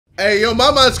Hey, yo,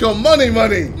 my man's got money.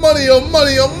 Money on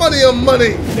money on money on money.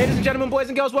 Ladies and gentlemen, boys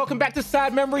and girls, welcome back to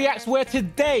Sidemen Reacts, where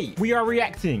today we are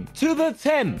reacting to the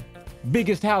 10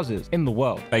 biggest houses in the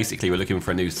world. Basically, we're looking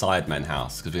for a new Sidemen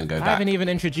house because we're going to go back. I haven't even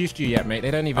introduced you yet, mate. They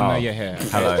don't even know you're here.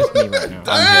 Hello. It's me right now.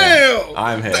 Damn.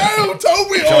 I'm here. Damn,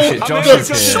 Toby. Josh The is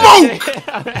here. smoke.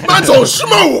 Man's on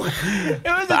smoke.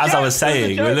 But as I was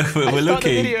saying, we're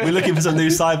looking for some new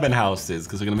Sidemen houses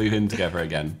because we're going to move in together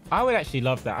again. I would actually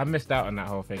love that. I missed out on that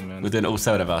whole thing, man. We're doing all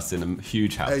 7 of us in a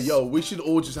huge house. Hey, yo, we should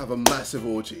all just have a massive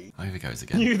orgy. Oh, here it goes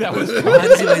again. Knew that was Why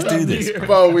does he always do this? Bro?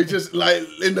 Bro, we just, like,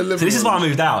 in the living room. So this is why I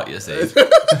moved out, you see.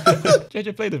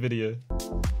 JJ, play the video.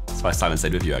 That's why Simon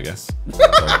stayed with you, I guess. A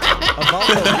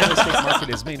volatile real estate market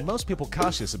has made most people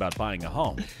cautious about buying a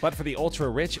home. But for the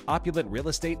ultra-rich, opulent real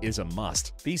estate is a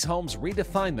must. These homes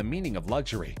redefine the meaning of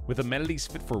luxury, with amenities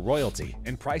fit for royalty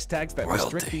and price tags that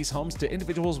restrict these homes to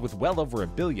individuals with well over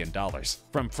 $1 billion.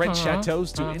 From French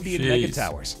chateaus to Indian mega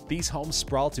towers, these homes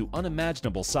sprawl to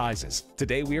unimaginable sizes.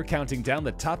 Today we are counting down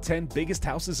the top 10 biggest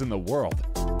houses in the world.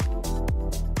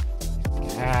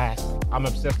 Yes. I'm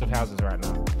obsessed with houses right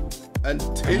now.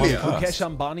 Antilia. Mukesh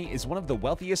Ambani is one of the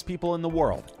wealthiest people in the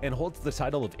world and holds the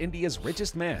title of India's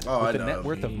richest man with a net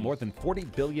worth of more than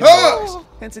 $40 billion.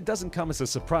 Hence, it doesn't come as a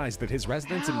surprise that his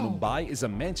residence in Mumbai is a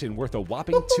mansion worth a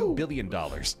whopping $2 billion.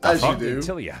 As you do.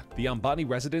 Antilia, the Ambani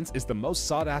residence is the most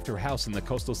sought-after house in the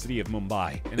coastal city of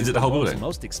Mumbai and Is it the the whole world's building?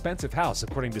 most expensive house,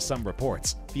 according to some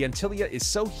reports. The Antilia is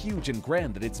so huge and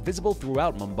grand that it's visible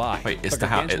throughout Mumbai. Wait, it's the the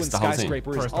house. gargantuan It's the whole thing.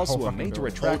 skyscraper is It's the whole also a fucking major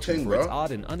building. attraction Whole thing, for its bro.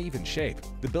 odd and uneven shape.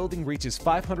 The building reaches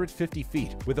 550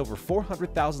 feet with over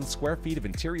 400,000 square feet of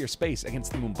interior space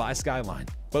against the Mumbai skyline.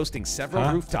 Boasting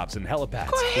several rooftops and helipads,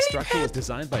 the structure was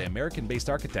designed by American-based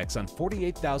architects on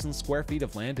 48,000 square feet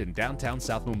of land in downtown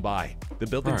South Mumbai. The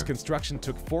building's construction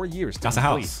took 4 years to That's a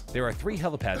complete. house. There are 3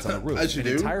 helipads on the roof, As you an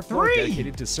do. entire floor 3!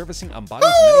 dedicated to servicing Ambani's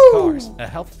many cars, a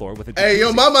health floor with a Hey,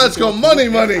 yo, jacuzzi, my man's got indoor money,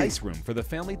 pool, money. and ice room for the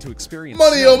family to experience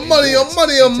Money snow on money on indoors.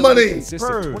 money on Antilia money. consists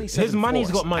of Bro, 27 his money's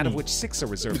floors, got money. out of which 6 are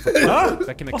reserved for cars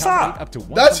that can What's accommodate that? up to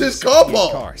That's his car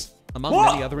 168 park. cars. Among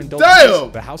What? many other indulgences,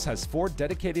 Damn. the house has 4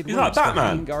 dedicated He's rooms like for Batman.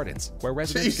 hanging gardens, where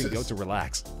residents can go Jesus. to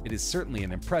relax. It is certainly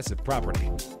an impressive property.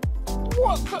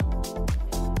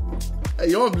 Hey,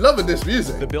 yo, I'm loving this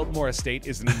music. The Biltmore Estate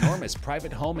is an enormous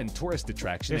private home and tourist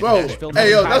attraction. Bro, in Nashville,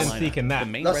 hey, yo, North that's- Carolina. Seeking that.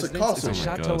 The main That's a residence is a castle. Oh my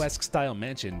God. chateau-esque style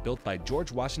mansion built by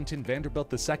George Washington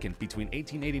Vanderbilt II between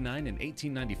 1889 and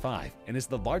 1895, and is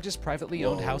the largest privately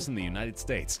owned house in the United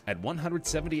States at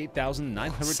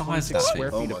 178,926 square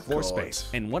thing? feet Oh of floor my God. space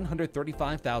and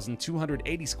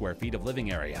 135,280 square feet of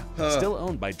living area. Still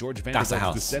owned by George That's a Vanderbilt's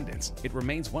house. descendants, it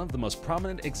remains one of the most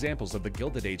prominent examples of the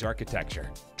Gilded Age architecture.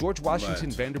 George Washington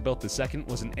Right. Vanderbilt II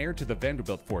was an heir to the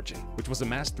Vanderbilt fortune, which was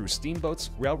amassed through steamboats,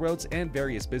 railroads, and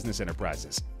various business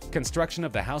enterprises. Construction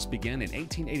of the house began in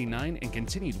 1889 and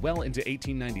continued well into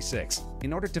 1896.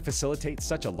 In order to facilitate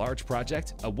such a large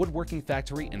project, a woodworking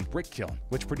factory and brick kiln,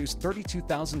 which produced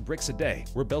 32,000 bricks a day,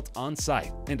 were built on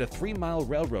site, and a 3-mile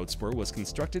railroad spur was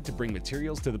constructed to bring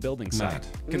materials to the building site.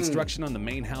 Construction on the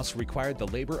main house required the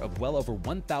labor of well over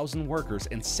 1,000 workers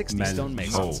and 60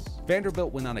 stonemasons.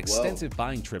 Vanderbilt went on extensive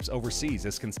buying trips overseas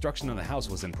as construction on the house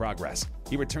was in progress.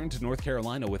 He returned to North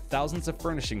Carolina with thousands of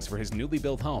furnishings for his newly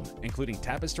built home, including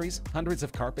tapestries, hundreds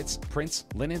of carpets, prints,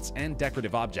 linens, and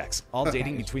decorative objects, all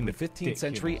dating between the 15th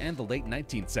century and the late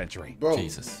 19th century. Bro,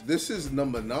 Jesus. this is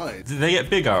number 9. Did they get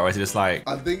bigger or is it just like...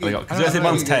 I think Because I the think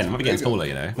one's it 10, gets might be getting bigger. smaller,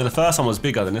 you know? But the first one was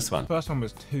bigger than this one. First one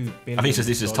was $2 billion. I think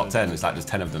it's just top 10. It's like there's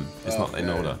 10 of them. It's not in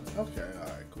order. Okay, all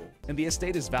right, cool. And the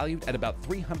estate is valued at about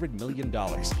 $300 million.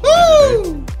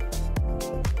 Woo!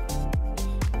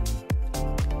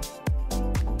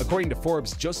 According to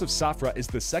Forbes, Joseph Safra is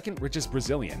the 2nd richest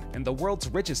Brazilian and the world's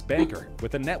richest banker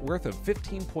with a net worth of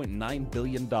 $15.9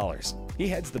 billion. He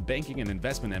heads the banking and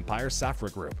investment empire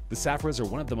Safra Group. The Safras are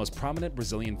one of the most prominent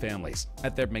Brazilian families.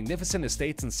 At their magnificent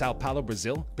estates in Sao Paulo,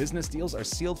 Brazil, business deals are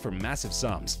sealed for massive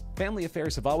sums. Family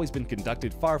affairs have always been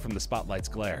conducted far from the spotlight's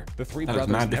glare. The 3 That looks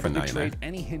brothers mad never different now, you know. betrayed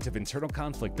any hint of internal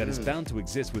conflict that is bound to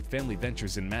exist with family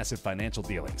ventures and massive financial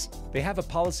dealings. They have a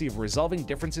policy of resolving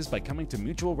differences by coming to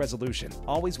mutual resolution,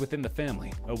 always within the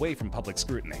family, away from public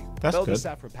scrutiny. That's Though good. the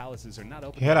Safra palaces are not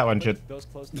open You hear to that one, the public, Jid? those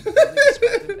close to the family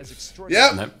describe them as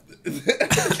extraordinary. Yep. Nope.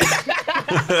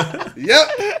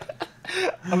 Yep.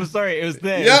 I'm sorry, it was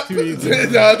there. Yep. It was too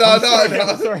easy. No.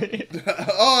 I'm sorry.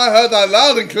 Oh, I heard that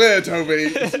loud and clear,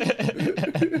 Toby.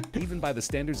 Even by the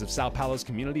standards of Sao Paulo's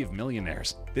community of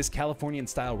millionaires, this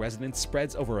Californian-style residence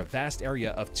spreads over a vast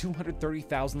area of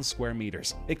 230,000 square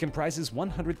meters. It comprises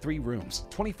 103 rooms,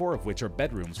 24 of which are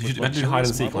bedrooms. You with should imagine hide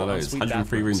and seek marble one of those. ensuite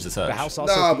 103 bathrooms. rooms to search. The house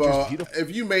also Nah, features bro. beautiful.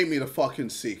 If you make me the fucking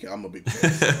seeker, I'm gonna be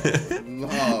pissed. Bro.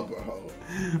 Nah, bro.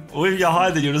 Or if you're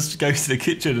hiding, you'll just go to the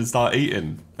kitchen and start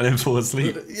eating and then fall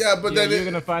asleep. Yeah, but Yeah, then you're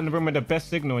gonna find the room with the best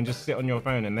signal and just sit on your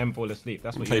phone and then fall asleep.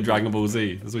 That's what Play you Dragon Ball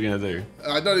Z. That's what you're gonna do.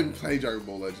 I don't even play Dragon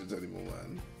Ball Legends anymore,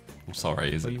 man. I'm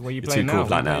sorry, is it? What are you You're playing too now? cool for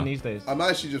that What are you now. playing these days? I'm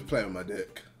actually just playing with my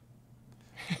dick.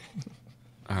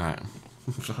 Alright.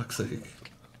 For fuck's sake.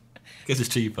 Guess it's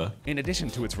cheaper. In addition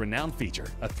to its renowned feature,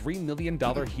 a $3 million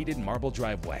heated marble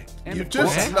driveway. And You of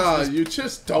course, you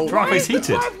just don't. Driveway's need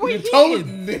heated. You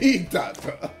don't need that,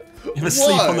 bro. You have to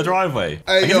sleep Why? on the driveway.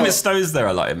 Hey, I guess yo. if it snows there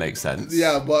a lot, it makes sense.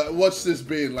 Yeah, but watch this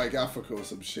being like Africa or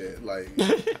some shit. Like,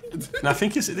 And I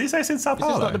think it's, did you say it's in Sao This is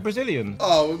not Paulo? the Brazilian.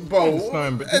 oh, bro, Does it snow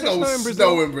in Bra- it does it don't snow in Brazil?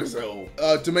 snow in Brazil.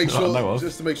 To make Not that I know sure, of.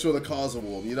 just to make sure the cars are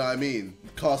warm. You know what I mean?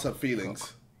 Cars have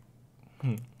feelings.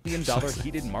 $1 million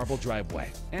heated marble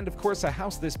driveway. And of course, a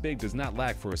house this big does not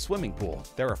lack for a swimming pool.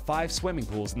 There are 5 swimming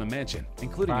pools in the mansion,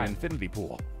 including an 5. infinity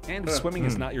pool. And if swimming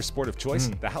is not your sport of choice,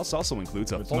 the house also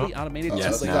includes a It's fully not? automated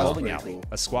Yes, two-lane now. bowling Pretty alley, cool.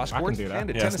 a squash I can court, do that. and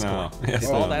a Yes, tennis now. court. Yes, If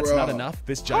all now. that's Bruh. not enough,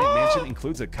 this giant mansion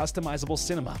includes a customizable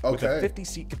cinema with a Okay.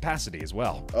 50-seat capacity as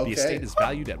well. Okay. The estate is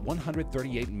valued at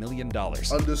 $138 million.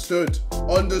 Understood.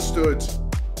 Understood.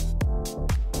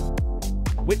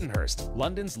 Wittenhurst,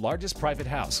 London's largest private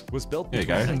house, was built There you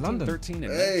between go. In London. 1913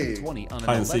 and Hey. 1920 on Hide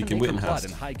an and seek in 11-acre plot Wittenhurst.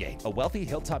 in Highgate, a wealthy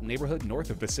hilltop neighborhood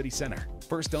north of the city center.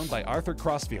 First owned by Arthur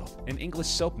Crossfield, an English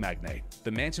soap magnate,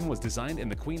 the mansion was designed in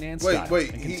the Queen Anne style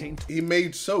Wait. and He contained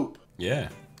made soap Yeah.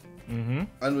 and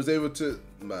was able to.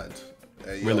 Mad.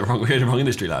 Hey, We're in yo. we're in the wrong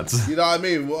industry, lads. You know what I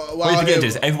mean? Well, What you forget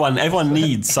is everyone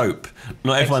needs soap.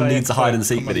 Not everyone needs a hide and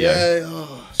seek video. Yeah.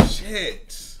 Oh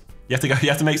shit. You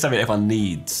have to make something everyone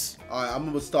needs. Alright, I'm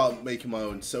gonna start making my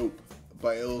own soap,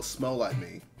 but it'll smell like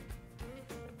me.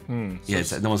 Yeah,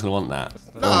 no one's gonna want that.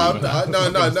 No,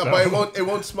 but it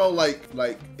won't smell like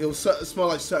it'll smell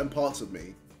like certain parts of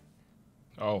me.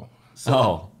 Oh.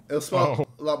 Oh. It'll smell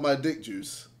like my dick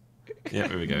juice. Yeah,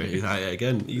 there we go.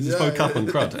 Again, you just Yeah. woke up on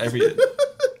crud.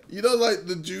 You know, like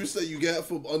the juice that you get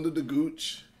from under the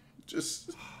gooch.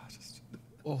 Just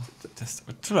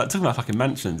Talking about fucking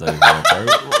mansions over there,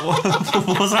 bro.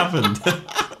 What's happened?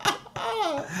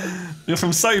 You're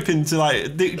from soap into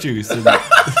like dick juice. And...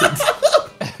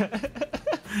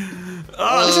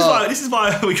 this is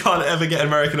why we can't ever get an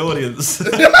American audience.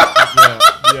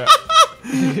 Yeah.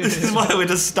 This is why we're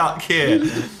just stuck here.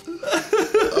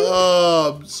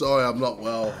 I'm sorry, I'm not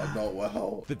well. I'm not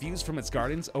well. The views from its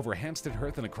gardens over Hampstead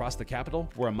Heath and across the capital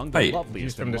were among the Wait. loveliest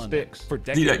Views from in the London. sticks. For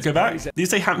Did you decades, go back? parties at- Did you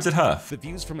say Hampstead Heath? The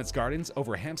views from its gardens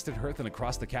over Hampstead Heath and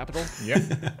across the capital Yeah.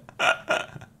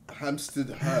 Hampstead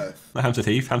Heath. Not Hampstead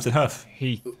Heath, Hampstead Heath.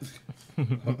 He.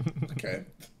 Okay.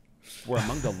 were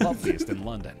among the loveliest in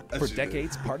London. For That's-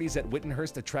 decades, parties at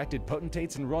Wittenhurst attracted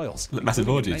potentates and royals. Massive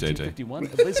including orgy, in JJ. 1951,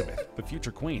 Elizabeth, the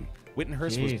future queen.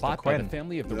 Wittenhurst Jeez, was the bought by the queen.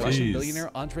 family of the Yeah. Russian Jeez.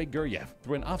 billionaire Andrei Guryev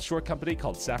through an offshore company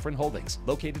called Saffron Holdings,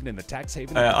 located in the tax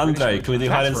haven. of the Andre, British can we do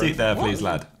Virgin hide and Islands. seek there, please,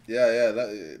 lad? Yeah,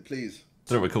 please. I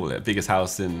don't know what we call it. Biggest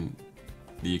house in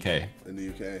the UK. In the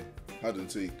UK. Hide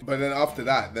and seek. But then after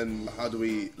that, then how do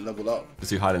we level up? Let's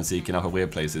do hide and seek in other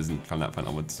weird places and from that point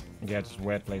onwards. Yeah, just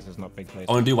weird places, not big places.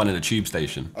 I want to do one in a tube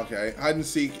station. Okay, hide and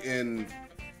seek in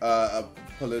a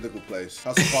political place.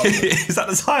 House of Parliament. Is that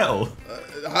the title?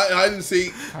 Hide and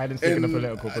seek. Hide and seek in a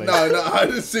political place. No, hide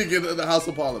and seek in the House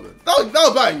of Parliament.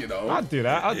 No, bang, you know. I'd do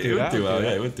that. I'd It do would that. do I'd well, do yeah,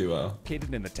 that. it would do well.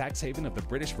 Located in the tax haven of the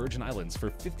British Virgin Islands for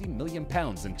 £50 million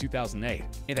in 2008.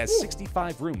 It has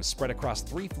 65 rooms spread across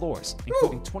 3 floors,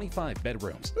 including 25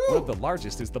 bedrooms. One of the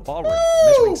largest is the ballroom,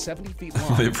 measuring 70 feet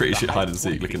long. I appreciate with a height hide and of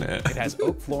seek 40 looking feet. at it. It has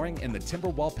oak flooring and the timber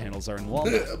wall panels are in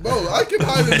walnut. Bro, I can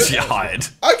hide in Where's your the, hide?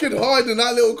 I can hide in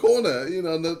that little corner, you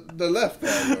know, the left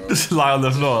there, bro. Just lie on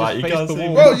the floor like you face can't the see.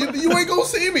 wall. Bro, you ain't gonna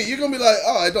see me. You're gonna be like,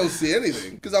 oh, I don't see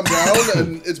anything. Because I'm brown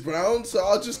and it's brown, so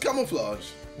I'll just camouflage.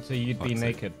 So you'd be Fuck's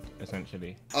sake. naked,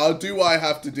 essentially. I'll do what I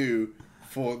have to do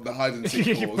for the hide and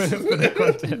seek For course. the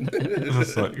content. For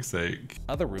fuck's sake.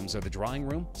 Other rooms are the drawing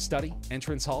room, study,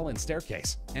 entrance hall, and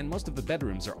staircase, and most of the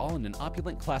bedrooms are all in an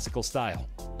opulent classical style.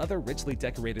 Other richly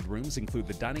decorated rooms include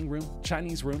the dining room,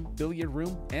 Chinese room, billiard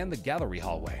room, and the gallery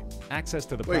hallway. Access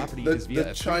to the Wait, property is via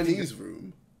the a Chinese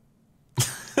room?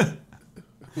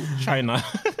 China.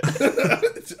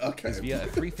 Okay. via a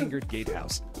 3-fingered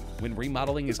gatehouse. When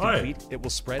remodeling is complete, it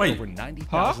will spread over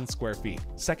 90,000 square feet.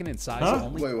 Second in size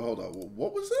only. Wait, hold on.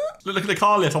 What was that? Look at the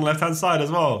car lift on the left-hand side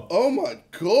as well. Oh my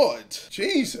god.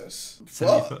 Jesus.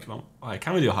 70 foot long. Alright,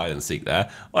 can we do a hide and seek there?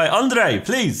 Alright, Andre,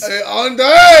 please. Hey,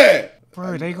 Andre!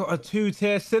 Bro, they got a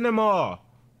 2-tier cinema.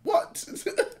 What? There's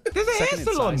a hair Second in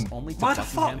salon. size only to What the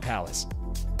Buckingham fuck? Palace.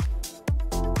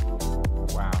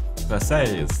 Wow.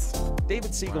 Versailles.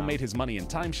 David Siegel made his money in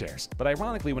timeshares, but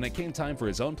ironically, when it came time for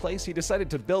his own place, he decided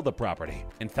to build the property.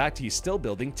 In fact, he's still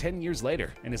building 10 years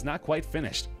later and is not quite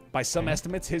finished. By some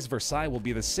estimates, his Versailles will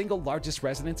be the single largest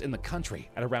residence in the country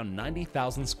at around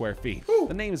 90,000 square feet.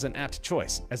 The name is an apt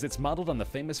choice, as it's modeled on the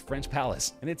famous French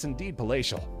palace, and it's indeed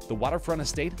palatial. The waterfront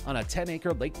estate on a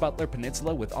 10-acre Lake Butler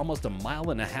peninsula with almost 1.5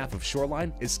 miles of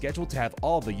shoreline is scheduled to have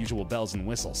all the usual bells and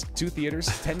whistles. 2 theaters,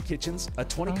 10 kitchens, a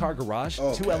 20-car garage,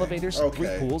 2 elevators, 3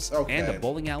 pools, and a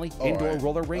bowling alley, indoor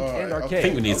roller rink, and arcade. I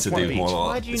think we need to do more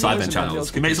Sidemen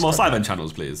channels. Can we make some more Sidemen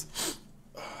channels, please?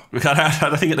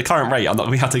 I think at the current rate,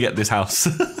 we have to get this house.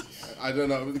 I don't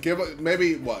know.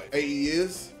 Maybe, what, 80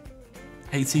 years?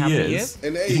 80 How many years? years?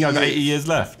 In You 80 think I've got 80 years. years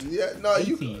left? Yeah, no,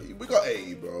 80. we got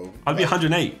 80, bro. I'd be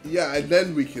 108. Yeah, and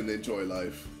then we can enjoy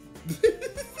life.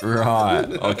 Right,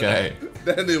 okay.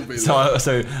 Then it'll be So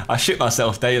I shit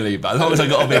myself daily, but as long as I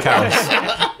got a big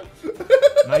house.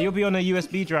 Now you'll be on a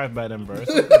USB drive by then, bro.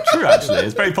 True, actually.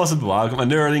 It's very possible. I've got my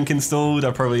Neuralink installed.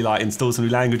 I'll probably like install some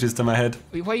new languages to my head.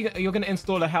 Wait, why you're gonna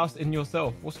install a house in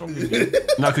yourself? What's wrong with you?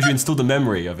 No, because you installed the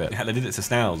memory of it. They did it to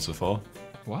snails before.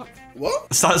 What?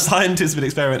 What? Scientists have been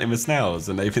experimenting with snails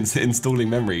and they've been installing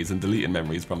memories and deleting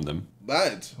memories from them.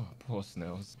 Mad. Oh, poor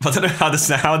snails. I don't know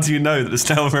how do you know that the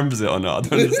snail remembers it or not? I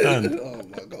don't understand. Oh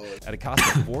my god. At a cost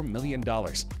of $4 million.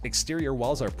 Exterior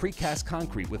walls are precast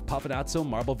concrete with Pavonazzo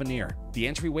marble veneer. The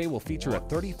entryway will feature a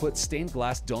 30-foot stained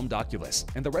glass domed oculus,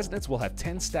 and the residents will have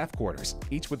 10 staff quarters,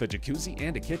 each with a jacuzzi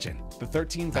and a kitchen. The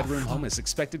 13-bedroom home is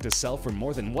expected to sell for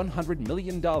more than $100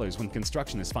 million when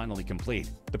construction is finally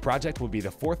complete. The project will be the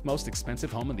 4th most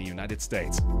expensive home in the United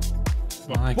States.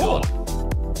 My God.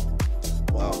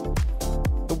 Wow.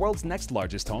 The world's next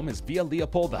largest home is Villa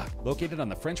Leopolda, located on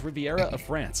the French Riviera of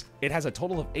France. It has a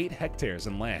total of 8 hectares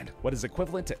in land, what is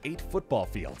equivalent to 8 football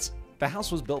fields. The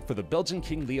house was built for the Belgian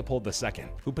King Leopold II,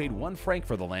 who paid 1 franc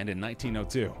for the land in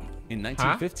 1902. In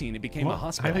 1915, it became a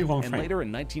hospital, and later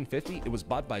in 1950, it was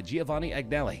bought by Giovanni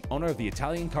Agnelli, owner of the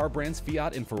Italian car brands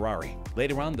Fiat and Ferrari.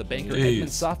 Later on, the banker Edmund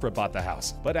Safra bought the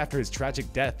house, but after his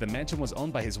tragic death, the mansion was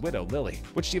owned by his widow, Lily,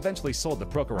 which she eventually sold to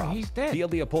Prokhorov. He's dead. Villa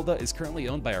Leopolda is currently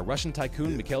owned by a Russian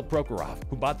tycoon, Mikhail Prokhorov,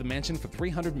 who bought the mansion for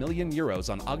 300 million euros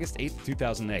on August 8,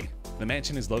 2008. The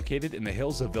mansion is located in the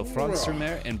hills of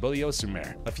Villefranche-sur-Mer and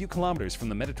Beaulieu-sur-Mer, a few kilometers from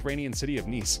the Mediterranean city of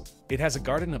Nice. It has a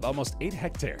garden of almost 8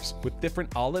 hectares with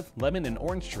different olive, lemon, and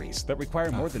orange trees that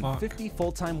require more than 50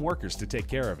 full-time workers to take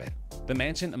care of it. The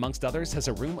mansion, amongst others, has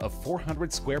a room of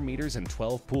 400 square meters and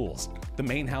 12 pools. The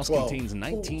main house contains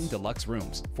 19 deluxe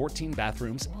rooms, 14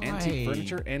 bathrooms, antique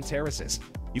furniture, and terraces.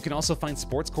 You can also find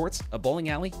sports courts, a bowling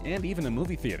alley, and even a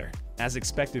movie theater. As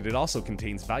expected, it also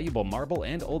contains valuable marble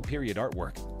and old period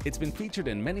artwork. It's been featured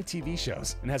in many TV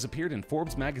shows and has appeared in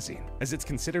Forbes magazine, as it's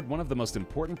considered one of the most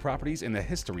important properties in the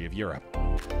history of Europe.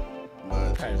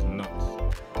 That is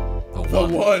nuts. The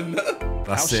one.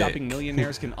 House shopping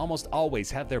millionaires can almost always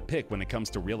have their pick when it comes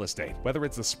to real estate, whether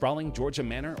it's a sprawling Georgia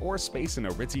manor or space in a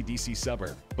ritzy DC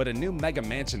suburb. But a new mega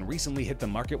mansion recently hit the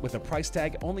market with a price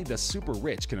tag only the super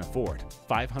rich can afford,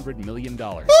 $500 million.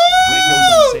 When it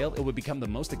goes on sale, it would become the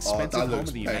most expensive home in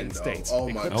the United States,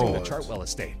 eclipsing the Chartwell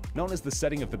estate, known as the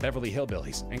setting of the Beverly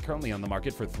Hillbillies, and currently on the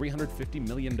market for $350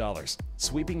 million.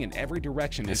 Sweeping in every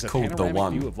direction is a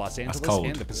panoramic view of Los Angeles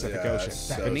and the Pacific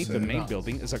Ocean. Beneath the main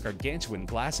building is a gargantuan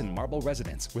glass and marble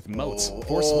residence with moats,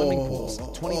 4 swimming pools,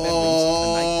 20 bedrooms,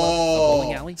 a nightclub, a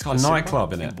bowling alley, it's got a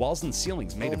nightclub in it, and walls and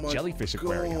ceilings made of jellyfish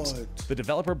aquariums. The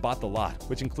developer bought the lot,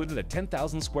 which included a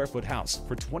 10,000 square foot house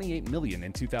for $28 million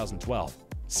in 2012.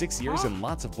 6 years and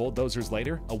lots of bulldozers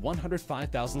later, a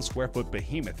 105,000 square foot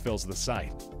behemoth fills the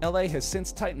site. LA has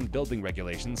since tightened building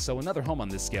regulations, so another home on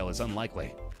this scale is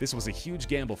unlikely. This was a huge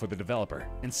gamble for the developer,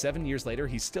 and 7 years later,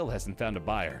 he still hasn't found a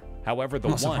buyer. However, the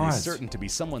one is certain to be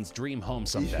someone's dream home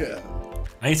someday.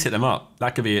 I need to hit them up.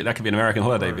 That could be an American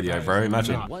holiday video, bro.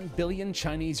 Imagine. 1 billion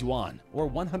Chinese yuan, or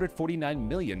 $149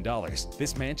 million.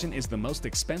 This mansion is the most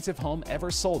expensive home ever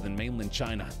sold in mainland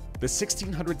China. The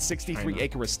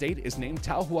 1,663-acre estate is named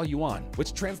Taohua Yuan,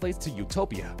 which translates to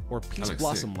Utopia, or Peace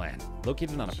Blossom Land,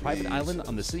 located on a private island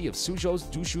on the city of Suzhou's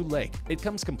Dushu Lake. It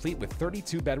comes complete with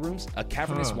 32 bedrooms, a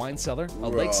cavernous wine cellar, a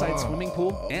lakeside swimming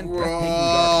pool, and breathtaking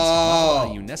gardens,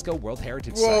 modeled on a UNESCO UNESCO World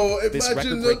Heritage Bro, Site. This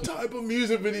imagine the record-breaking type of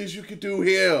music videos you could do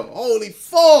here. Holy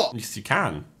fuck! Yes, you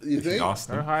can. You If think? ask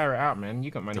Go them hire it out, man.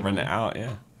 You got money. to rent it out,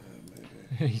 yeah.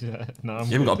 No, I'm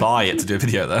You haven't got to buy it to do a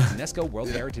video though. UNESCO World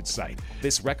Heritage Site.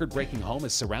 This record-breaking home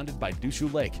is surrounded by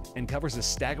Dushu Lake and covers a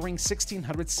staggering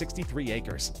 1,663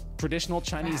 acres. Traditional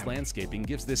Chinese landscaping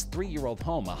gives this 3-year-old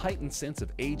home a heightened sense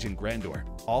of age and grandeur.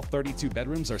 All 32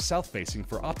 bedrooms are south-facing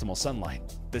for optimal sunlight.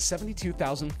 The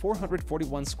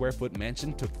 72,441 square foot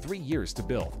mansion took 3 years to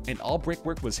build, and all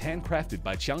brickwork was handcrafted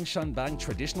by Changshanbang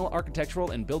traditional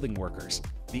architectural and building workers.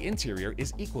 The interior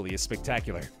is equally as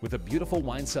spectacular, with a beautiful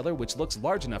wine cellar which looks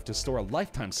large enough to store a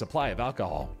lifetime supply of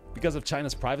alcohol. Because of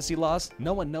China's privacy laws,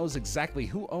 no one knows exactly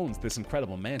who owns this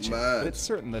incredible mansion, but it's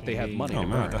certain that they have money Oh to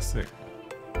man, burn. that's sick.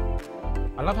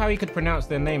 I love how he could pronounce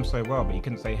their name so well, but he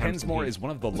couldn't say Hampton Hensmore Heath. is one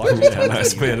of the largest towns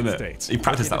that's in the weird, United isn't it? States. He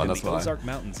practiced that one, Located that's in why. the Ozark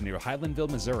Mountains near Highlandville,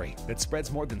 Missouri, that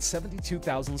spreads more than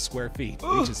 72,000 square feet,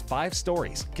 reaches 5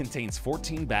 stories, contains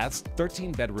 14 baths,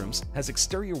 13 bedrooms, has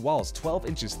exterior walls 12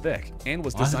 inches thick, and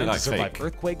was Why is it, designed like, to survive fake?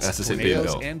 earthquakes, That's just it being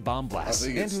tornadoes, built. and bomb blasts, I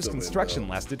think and it's whose still being construction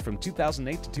built. lasted from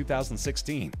 2008 to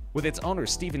 2016. With its owner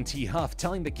Stephen T. Huff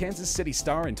telling the Kansas City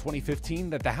Star in 2015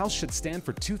 that the house should stand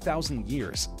for 2,000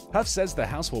 years. Huff says the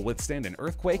house will withstand an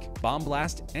earthquake, bomb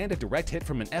blast, and a direct hit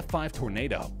from an F5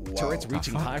 tornado. Turrets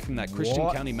reaching high from that Christian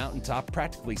What? County mountaintop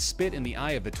practically spit in the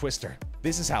eye of the twister.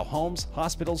 This is how homes,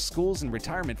 hospitals, schools, and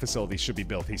retirement facilities should be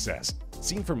built, he says.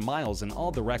 Seen from miles in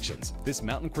all directions, this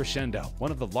mountain crescendo,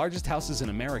 one of the largest houses in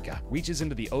America, reaches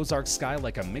into the Ozark sky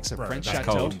like a mix of French that's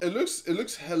chateau. cold. It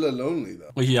looks hella lonely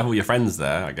though. Well, you have all your friends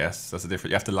there, I guess. That's a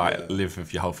different. You have to like live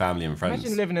with your whole family and friends.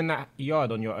 Imagine living in that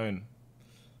yard on your own.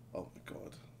 Oh my god.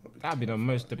 That'd be the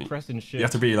most depressing shit. You have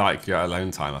to be like your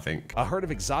alone time, I think. A herd of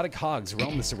exotic hogs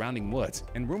roam the surrounding woods,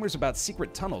 and rumors about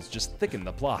secret tunnels just thicken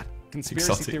the plot.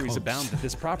 Conspiracy Exotic theories hogs. abound that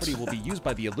this property will be used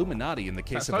by the Illuminati in the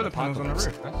case of an Solar panels on the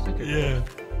apocalypse. roof.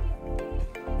 That's sick.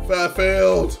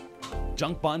 Fairfield.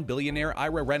 Junk bond billionaire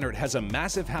Ira Rennert has a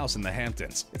massive house in the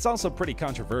Hamptons. It's also pretty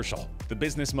controversial. The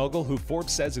business mogul, who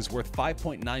Forbes says is worth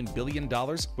 $5.9 billion,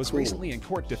 was recently in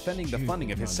court defending the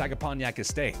funding of his Sagaponyak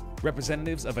estate.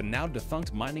 Representatives of a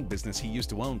now-defunct mining business he used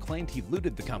to own claimed he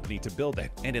looted the company to build it,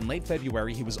 and in late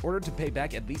February he was ordered to pay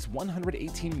back at least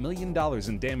 $118 million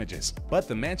in damages. But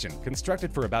the mansion,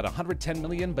 constructed for about $110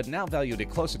 million but now valued at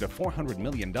closer to $400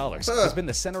 million, has been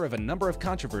the center of a number of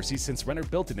controversies since Rennert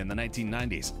built it in the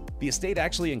 1990s. The estate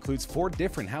actually includes 4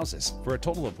 different houses for a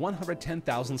total of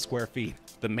 110,000 square feet.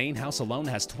 The main house alone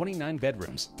has 29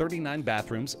 bedrooms, 39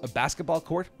 bathrooms, a basketball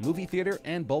court, movie theater,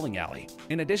 and bowling alley.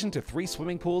 In addition to 3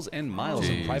 swimming pools and miles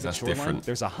of Jeez, private that's shoreline, different.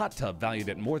 there's a hot tub valued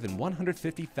at more than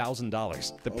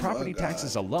 $150,000. The property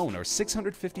taxes alone are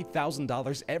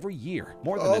 $650,000 every year,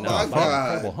 more than Oh enough my to buy an God.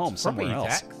 incredible home somewhere Property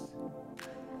else. tax?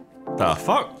 The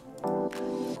fuck?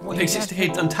 What, Pay you have to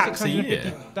 $60 on tax a year.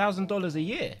 $650,000 a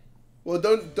year. Well,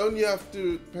 don't you have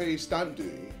to pay stamp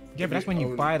duty? Yeah, but that's when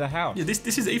you buy the house. Yeah, this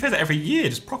is he pays that every year,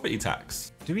 just property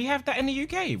tax. Do we have that in the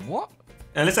UK? What?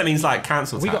 Unless that means like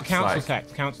council tax. We got council like,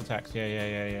 tax. Council tax.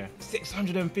 Yeah.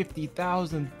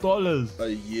 $650,000.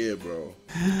 A year, bro.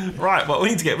 Right, well we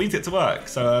need to get to work,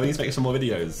 so we need to make some more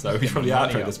videos. So we should probably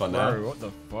outro this one now. Bro, what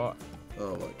the fuck?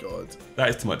 Oh my god. That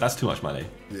is too much. That's too much money.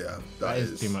 Yeah, That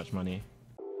is too much money.